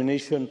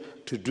determination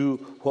to do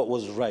what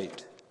was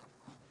right.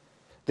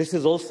 This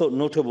is also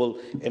notable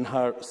in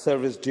her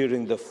service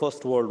during the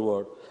First World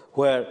War,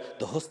 where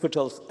the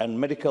hospitals and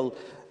medical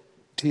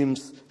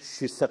teams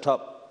she set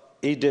up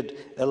aided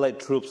Allied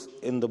troops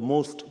in the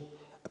most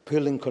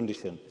appalling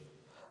condition.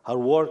 Her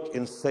work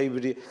in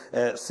Serbia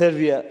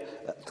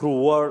through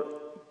war,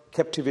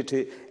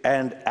 captivity,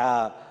 and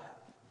a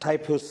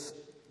typhus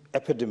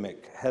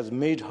epidemic has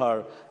made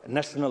her a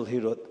national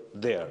hero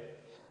there.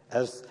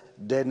 As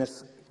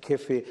Dennis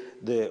Kefe,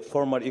 the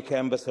former UK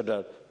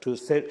ambassador to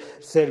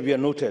Serbia,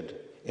 noted,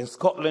 in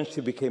Scotland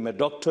she became a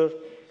doctor,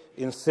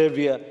 in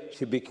Serbia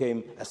she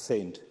became a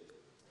saint.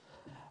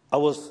 I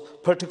was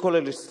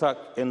particularly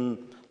struck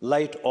in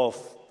light of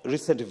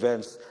recent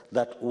events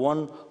that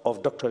one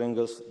of Dr.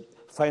 Inglis'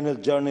 final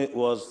journey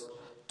was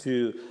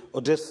to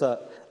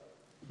Odessa,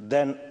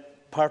 then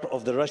part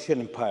of the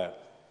Russian Empire,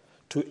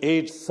 to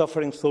aid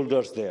suffering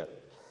soldiers there.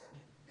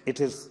 It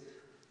is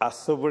a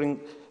sobering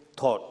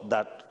thought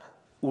that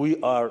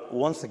we are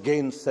once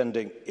again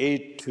sending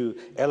aid to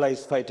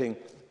allies fighting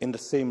in the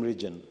same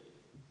region.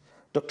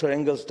 Dr.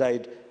 Inglis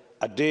died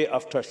a day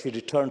after she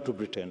returned to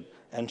Britain,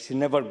 and she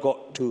never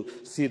got to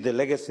see the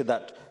legacy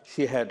that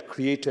she had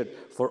created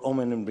for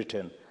women in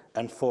Britain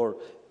and for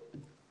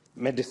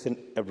medicine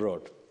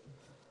abroad.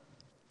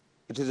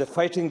 It is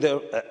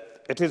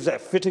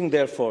fitting,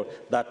 therefore,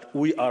 that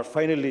we are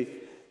finally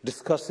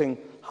discussing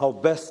how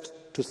best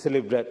to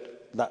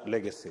celebrate that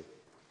legacy.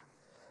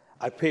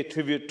 I pay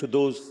tribute to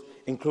those,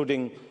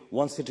 including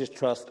One City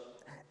Trust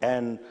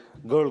and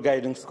Girl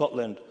Guiding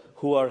Scotland,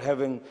 who are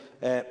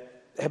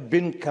have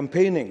been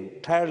campaigning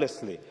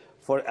tirelessly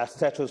for a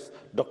status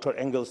Dr.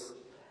 Inglis,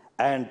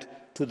 and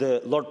to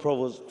the Lord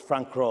Provost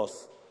Frank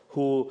Ross,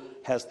 who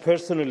has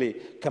personally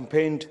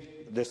campaigned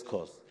this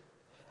cause.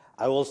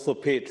 I also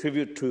pay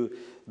tribute to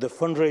the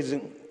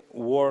fundraising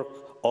work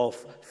of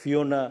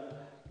Fiona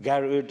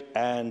Garwood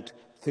and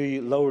Thierry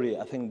Lowry.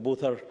 I think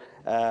both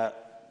are,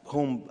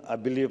 whom I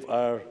believe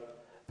are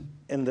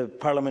in the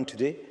Parliament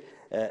today.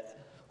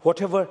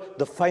 Whatever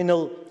the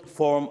final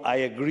form, I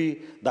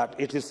agree that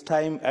it is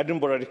time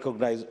Edinburgh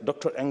recognised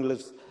Dr.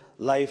 Inglis'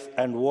 life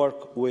and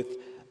work with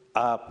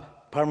a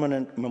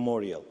permanent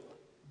memorial.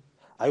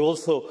 I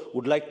also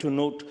would like to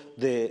note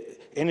the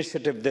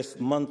initiative this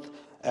month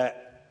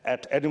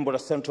at Edinburgh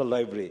Central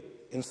Library,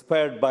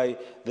 inspired by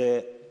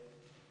the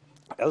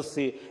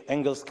Elsie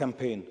Inglis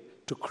campaign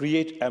to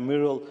create a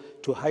mural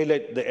to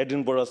highlight the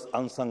Edinburgh's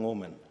unsung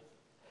women.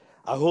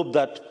 I hope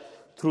that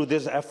through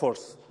these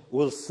efforts,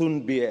 we'll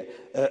soon be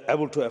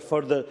able to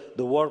further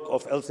the work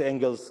of Elsie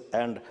Inglis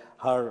and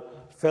her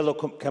fellow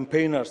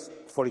campaigners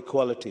for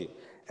equality,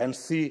 and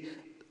see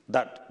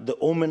that the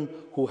women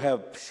who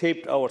have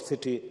shaped our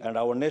city and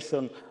our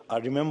nation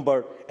are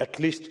remembered at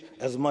least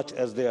as much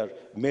as their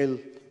male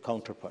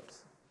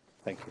counterparts.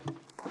 Thank you.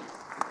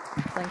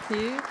 Thank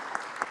you.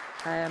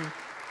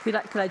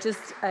 Could I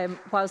just,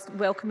 whilst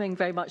welcoming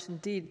very much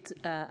indeed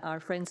our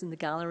friends in the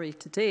gallery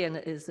today, and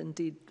it is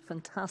indeed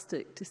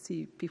fantastic to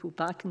see people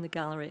back in the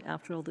gallery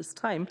after all this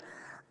time,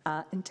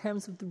 in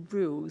terms of the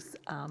rules,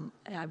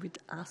 I would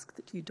ask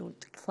that you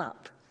don't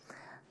clap.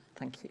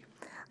 Thank you.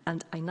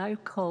 And I now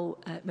call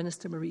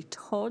Minister Marie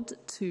Todd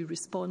to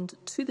respond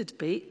to the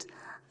debate.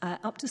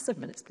 Up to 7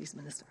 minutes, please,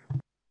 Minister.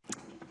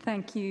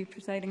 Thank you,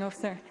 Presiding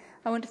Officer.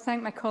 I want to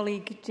thank my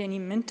colleague Jenni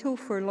Minto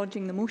for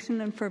lodging the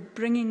motion and for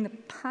bringing the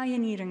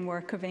pioneering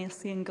work of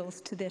Elsie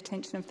Inglis to the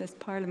attention of this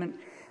Parliament.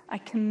 I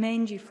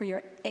commend you for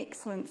your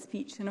excellent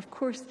speech and, of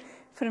course,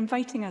 for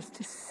inviting us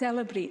to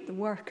celebrate the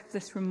work of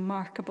this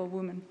remarkable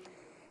woman.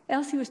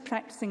 Elsie was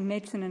practising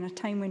medicine in a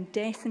time when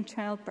death in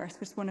childbirth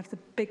was one of the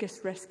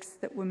biggest risks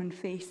that women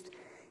faced.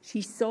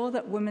 She saw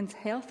that women's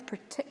health,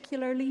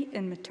 particularly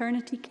in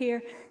maternity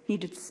care,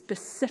 needed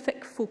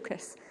specific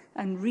focus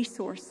and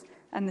resource,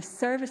 and the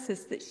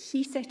services that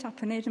she set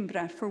up in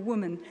Edinburgh for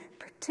women,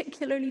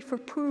 particularly for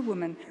poor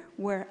women,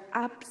 were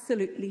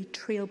absolutely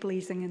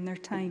trailblazing in their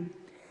time.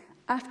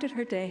 After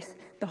her death,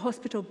 the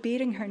hospital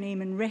bearing her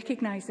name and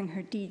recognising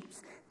her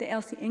deeds, the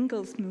Elsie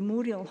Inglis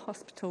Memorial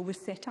Hospital was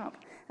set up,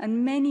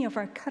 and many of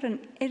our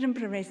current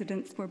Edinburgh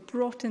residents were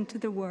brought into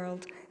the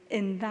world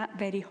in that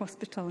very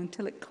hospital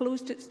until it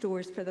closed its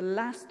doors for the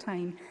last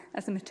time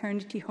as a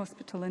maternity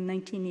hospital in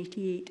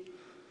 1988.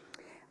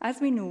 As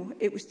we know,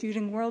 it was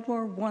during World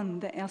War I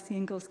that Elsie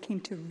Inglis came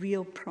to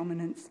real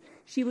prominence.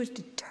 She was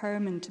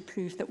determined to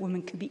prove that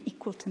women could be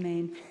equal to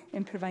men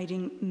in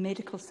providing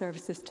medical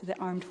services to the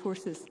armed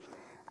forces.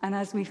 And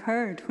as we've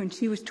heard, when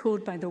she was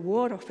told by the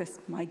War Office,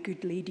 "My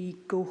good lady,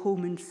 go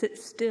home and sit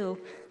still,"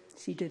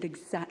 she did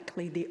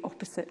exactly the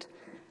opposite.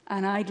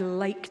 And I'd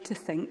like to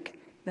think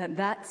that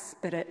that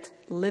spirit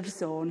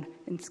lives on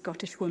in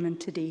Scottish women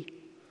today.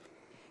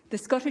 The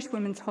Scottish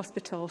Women's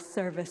Hospital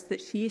service that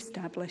she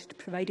established,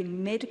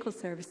 providing medical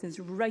services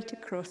right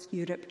across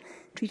Europe,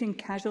 treating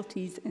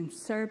casualties in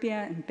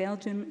Serbia, in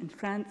Belgium, in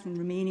France, in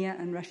Romania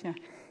and Russia,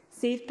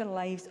 saved the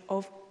lives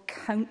of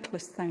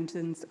countless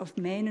thousands of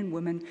men and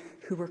women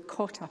who were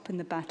caught up in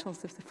the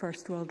battles of the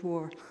First World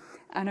War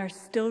and are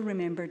still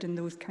remembered in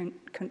those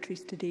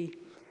countries today.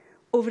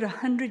 Over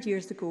 100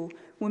 years ago,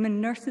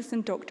 women nurses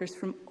and doctors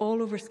from all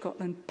over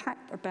Scotland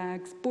packed their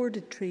bags,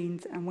 boarded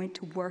trains and went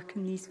to work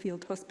in these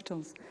field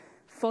hospitals,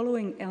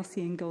 following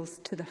Elsie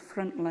Inglis to the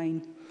front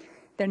line.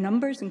 Their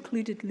numbers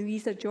included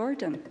Louisa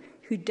Jordan,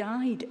 who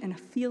died in a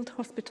field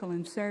hospital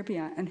in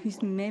Serbia and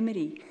whose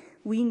memory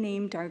we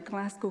named our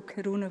Glasgow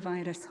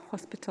Coronavirus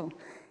Hospital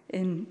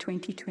in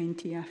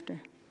 2020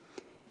 after.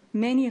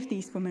 Many of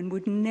these women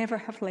would never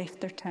have left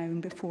their town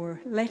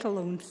before, let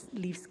alone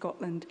leave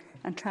Scotland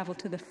and travel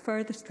to the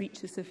furthest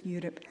reaches of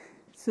Europe.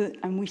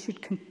 And we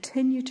should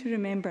continue to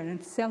remember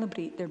and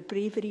celebrate their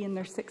bravery and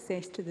their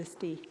success to this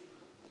day.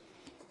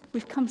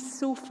 We've come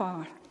so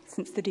far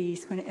since the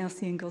days when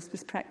Elsie Inglis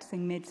was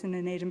practising medicine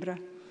in Edinburgh.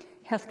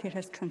 Healthcare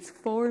has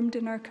transformed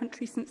in our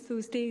country since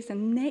those days,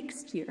 and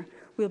next year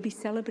we'll be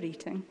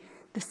celebrating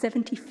the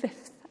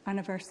 75th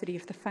anniversary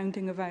of the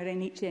founding of our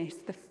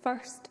NHS, the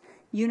first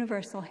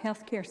universal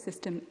healthcare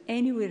system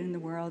anywhere in the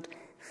world,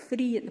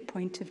 free at the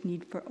point of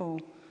need for all.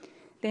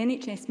 The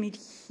NHS made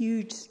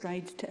huge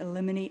strides to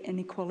eliminate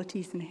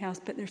inequalities in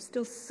health, but there's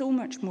still so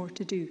much more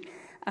to do,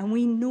 and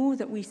we know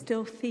that we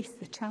still face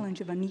the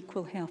challenge of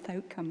unequal health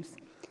outcomes.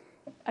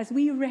 As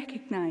we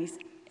recognise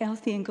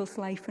Elsie Inglis'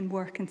 life and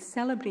work and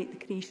celebrate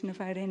the creation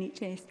of our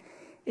NHS,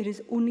 it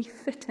is only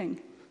fitting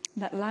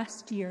that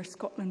last year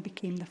Scotland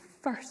became the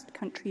first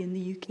country in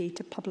the UK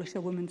to publish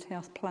a women's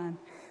health plan,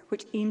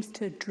 which aims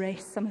to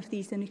address some of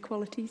these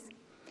inequalities.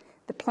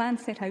 The plan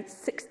set out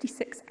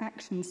 66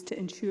 actions to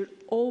ensure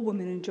all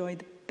women enjoy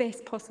the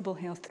best possible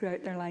health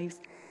throughout their lives.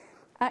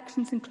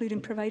 Actions including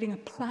providing a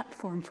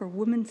platform for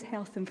women's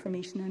health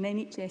information on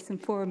NHS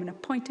Inform and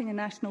appointing a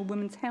national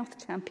women's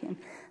health champion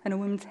and a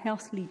women's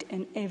health lead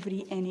in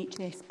every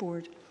NHS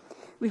board.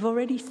 We've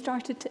already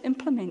started to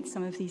implement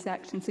some of these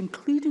actions,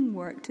 including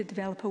work to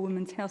develop a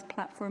women's health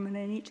platform on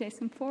NHS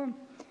Inform.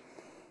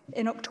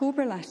 In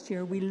October last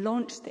year, we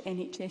launched the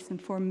NHS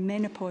Inform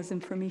Menopause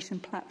Information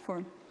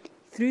Platform.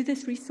 Through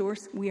this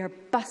resource, we are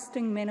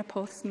busting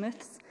menopause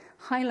myths,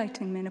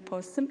 highlighting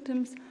menopause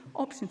symptoms,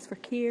 options for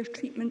care,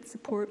 treatment,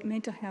 support,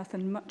 mental health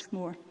and much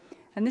more.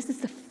 And this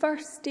is the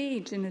first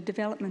stage in the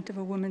development of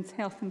a women's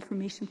health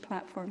information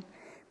platform,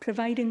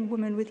 providing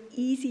women with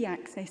easy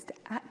access to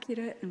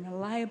accurate and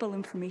reliable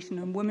information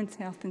on women's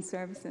health and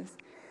services.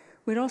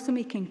 We're also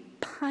making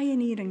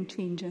pioneering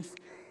changes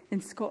in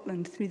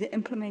Scotland through the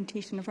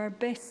implementation of our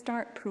Best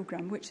Start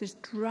programme, which is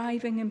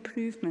driving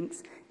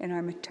improvements in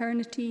our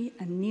maternity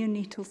and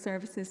neonatal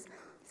services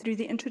through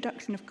the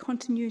introduction of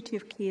continuity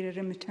of care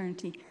in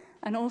maternity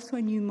and also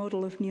a new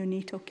model of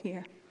neonatal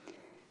care.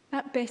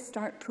 That Best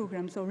Start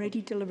programme has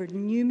already delivered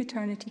new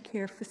maternity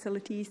care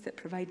facilities that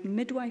provide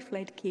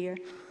midwife-led care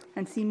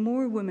and see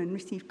more women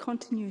receive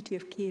continuity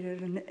of care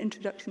and the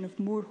introduction of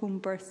more home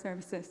birth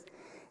services.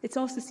 It's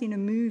also seen a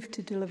move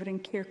to delivering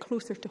care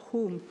closer to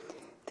home,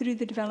 through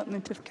the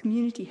development of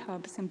community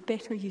hubs and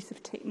better use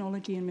of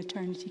technology in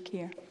maternity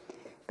care.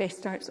 Best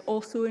Start's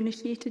also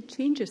initiated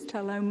changes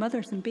to allow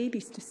mothers and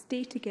babies to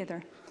stay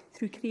together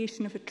through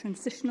creation of a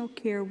transitional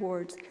care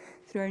wards,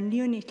 through our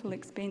neonatal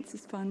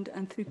expenses fund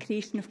and through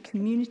creation of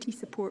community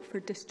support for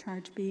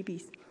discharged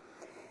babies.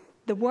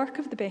 The work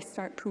of the Best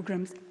Start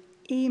programmes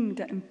aimed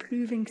at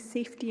improving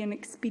safety and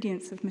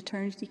experience of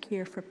maternity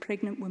care for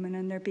pregnant women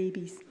and their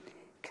babies,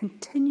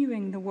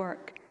 continuing the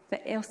work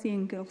that Elsie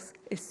Inglis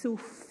is so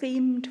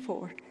famed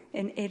for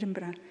in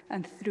Edinburgh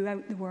and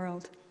throughout the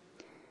world.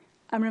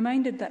 I'm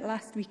reminded that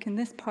last week in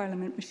this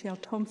Parliament, Michelle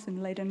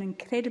Thompson led an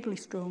incredibly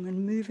strong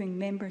and moving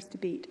members'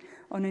 debate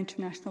on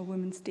International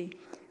Women's Day,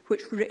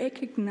 which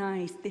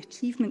recognised the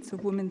achievements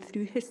of women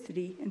through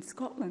history in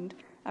Scotland,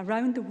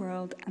 around the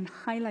world, and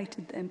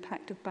highlighted the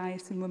impact of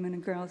bias in women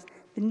and girls,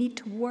 the need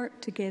to work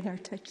together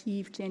to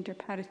achieve gender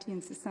parity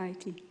in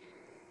society.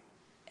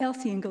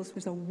 Elsie Inglis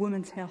was a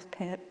women's health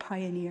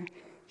pioneer.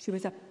 She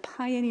was a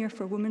pioneer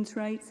for women's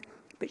rights,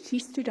 but she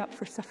stood up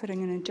for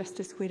suffering and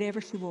injustice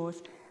wherever she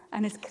was,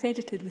 and is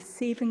credited with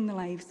saving the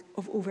lives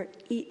of over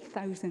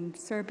 8,000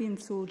 Serbian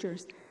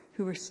soldiers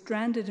who were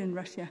stranded in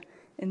Russia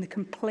in the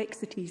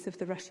complexities of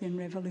the Russian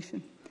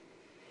Revolution.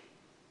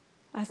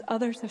 As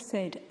others have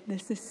said,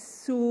 this is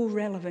so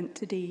relevant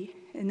today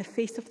in the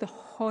face of the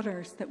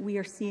horrors that we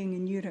are seeing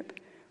in Europe,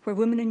 where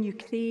women in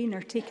Ukraine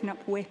are taking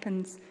up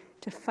weapons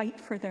to fight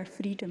for their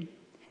freedom.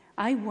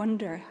 I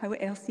wonder how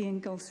Elsie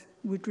Inglis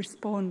would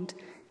respond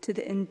to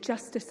the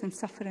injustice and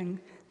suffering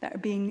that are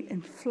being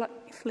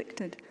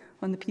inflicted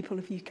on the people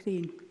of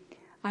Ukraine.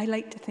 I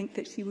like to think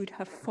that she would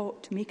have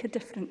fought to make a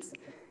difference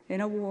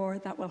in a war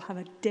that will have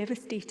a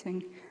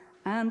devastating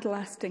and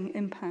lasting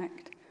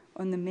impact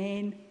on the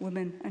men,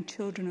 women and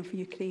children of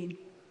Ukraine.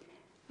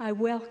 I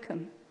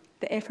welcome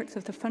the efforts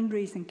of the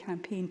fundraising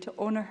campaign to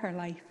honour her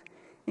life,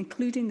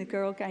 including the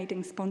Girl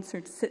Guiding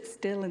sponsored Sit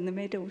Still in the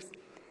Meadows,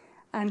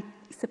 and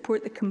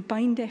support the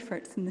combined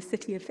efforts in the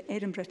City of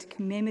Edinburgh to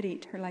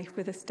commemorate her life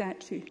with a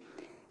statue.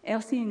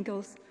 Elsie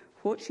Inglis,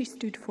 what she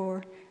stood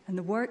for and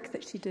the work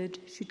that she did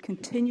should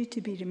continue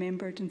to be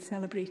remembered and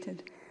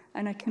celebrated,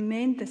 and I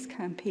commend this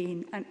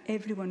campaign and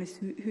everyone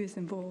who is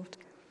involved.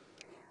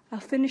 I'll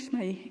finish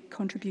my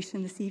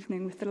contribution this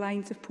evening with the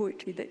lines of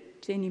poetry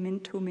that Jenni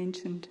Minto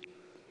mentioned.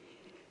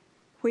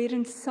 Where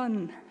in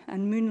sun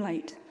and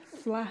moonlight,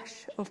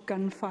 flash of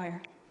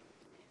gunfire,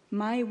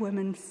 my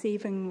women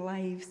saving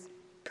lives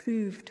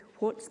proved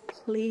what's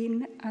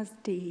plain as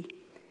day,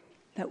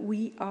 that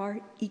we are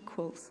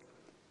equals,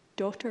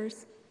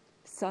 daughters,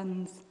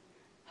 sons,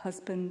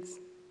 husbands,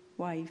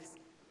 wives.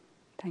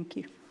 Thank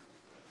you.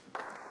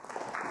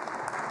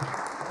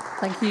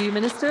 Thank you,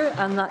 Minister,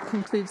 and that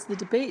concludes the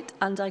debate,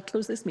 and I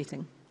close this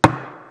meeting.